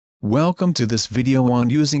Welcome to this video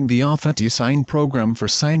on using the Authentisign program for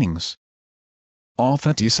signings.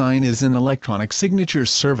 Authentisign is an electronic signature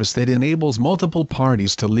service that enables multiple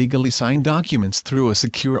parties to legally sign documents through a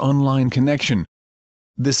secure online connection.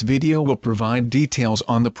 This video will provide details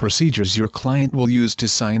on the procedures your client will use to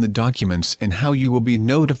sign the documents and how you will be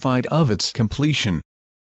notified of its completion.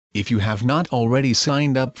 If you have not already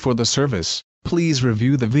signed up for the service, please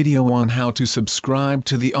review the video on how to subscribe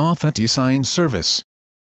to the Authentisign service.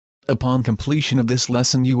 Upon completion of this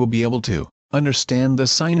lesson, you will be able to understand the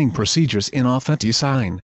signing procedures in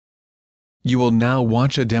Authentisign. You will now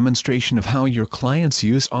watch a demonstration of how your clients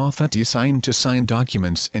use Authentisign to sign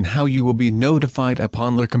documents and how you will be notified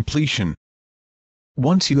upon their completion.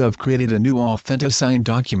 Once you have created a new Authentisign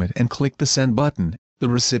document and click the Send button, the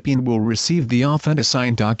recipient will receive the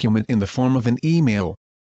Authentisign document in the form of an email.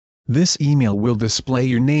 This email will display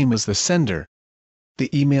your name as the sender.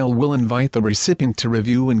 The email will invite the recipient to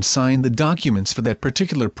review and sign the documents for that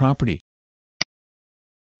particular property.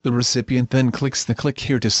 The recipient then clicks the Click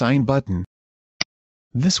Here to Sign button.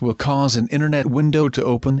 This will cause an internet window to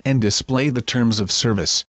open and display the terms of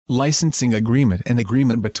service, licensing agreement and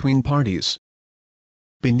agreement between parties.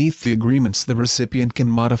 Beneath the agreements, the recipient can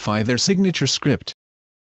modify their signature script.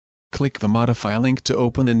 Click the Modify link to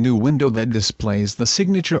open a new window that displays the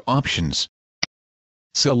signature options.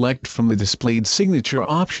 Select from the displayed signature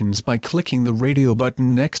options by clicking the radio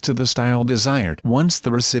button next to the style desired. Once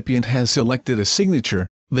the recipient has selected a signature,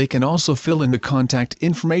 they can also fill in the contact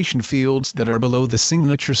information fields that are below the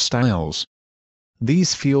signature styles.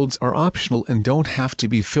 These fields are optional and don't have to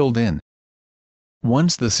be filled in.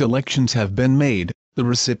 Once the selections have been made, the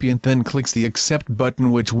recipient then clicks the Accept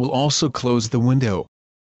button, which will also close the window.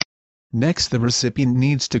 Next, the recipient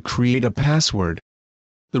needs to create a password.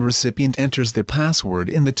 The recipient enters the password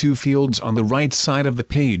in the two fields on the right side of the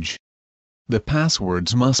page. The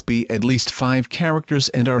passwords must be at least 5 characters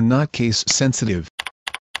and are not case sensitive.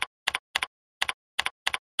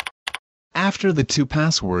 After the 2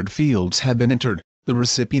 password fields have been entered, the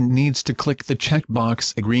recipient needs to click the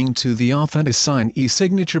checkbox agreeing to the Authentisign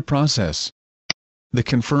e-signature process. The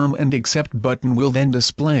Confirm and Accept button will then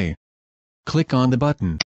display. Click on the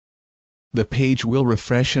button. The page will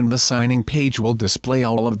refresh and the signing page will display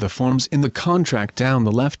all of the forms in the contract down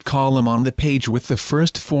the left column on the page, with the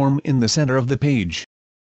first form in the center of the page.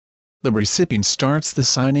 The recipient starts the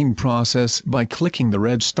signing process by clicking the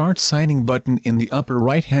red Start Signing button in the upper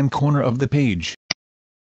right-hand corner of the page.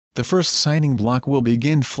 The first signing block will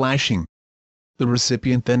begin flashing. The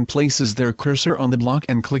recipient then places their cursor on the block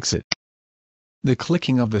and clicks it. The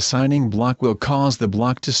clicking of the signing block will cause the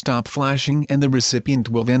block to stop flashing, and the recipient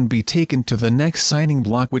will then be taken to the next signing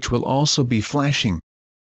block, which will also be flashing.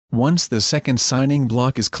 Once the second signing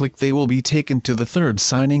block is clicked, they will be taken to the third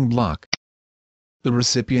signing block. The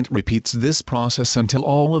recipient repeats this process until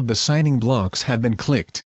all of the signing blocks have been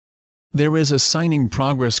clicked. There is a signing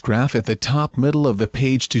progress graph at the top middle of the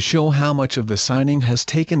page to show how much of the signing has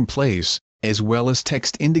taken place, as well as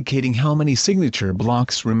text indicating how many signature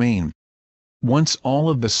blocks remain. Once all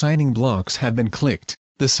of the signing blocks have been clicked,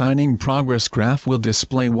 the signing progress graph will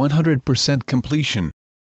display 100% completion.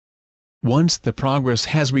 Once the progress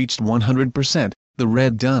has reached 100%, the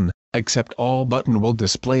red Done, Accept All button will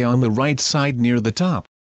display on the right side near the top.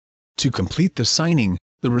 To complete the signing,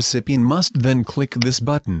 the recipient must then click this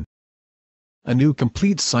button. A new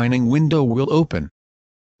Complete Signing window will open.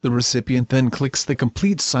 The recipient then clicks the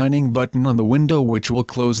Complete Signing button on the window, which will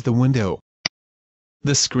close the window.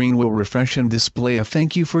 The screen will refresh and display a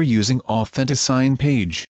 "Thank you for using Authentisign"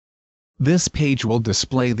 page. This page will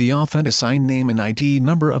display the Authentisign name and ID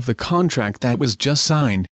number of the contract that was just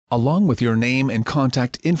signed, along with your name and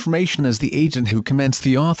contact information as the agent who commenced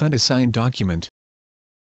the Authentisign document.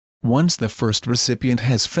 Once the first recipient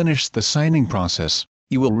has finished the signing process,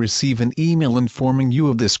 you will receive an email informing you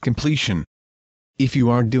of this completion. If you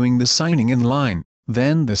are doing the signing in line,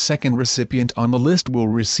 then the second recipient on the list will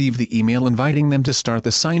receive the email inviting them to start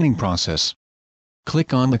the signing process.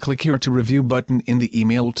 Click on the Click Here to Review button in the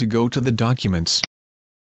email to go to the documents.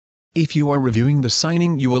 If you are reviewing the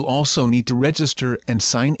signing, you will also need to register and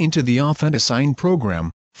sign into the Authentisign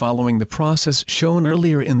program, following the process shown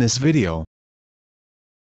earlier in this video.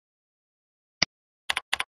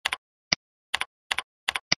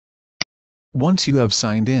 Once you have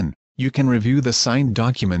signed in, you can review the signed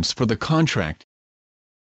documents for the contract.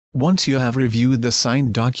 Once you have reviewed the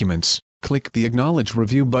signed documents, click the Acknowledge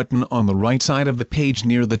Review button on the right side of the page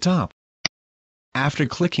near the top. After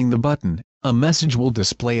clicking the button, a message will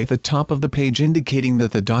display at the top of the page indicating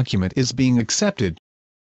that the document is being accepted.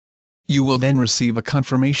 You will then receive a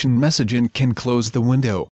confirmation message and can close the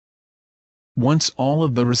window. Once all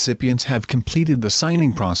of the recipients have completed the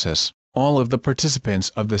signing process, all of the participants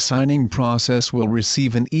of the signing process will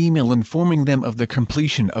receive an email informing them of the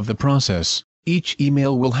completion of the process. Each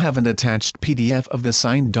email will have an attached PDF of the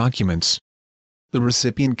signed documents. The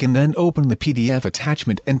recipient can then open the PDF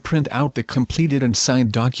attachment and print out the completed and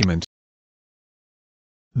signed document.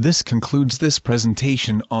 This concludes this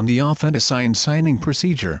presentation on the Authentisign signing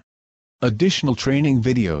procedure. Additional training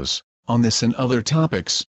videos on this and other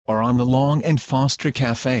topics are on the Long and Foster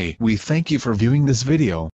Cafe. We thank you for viewing this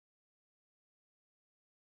video.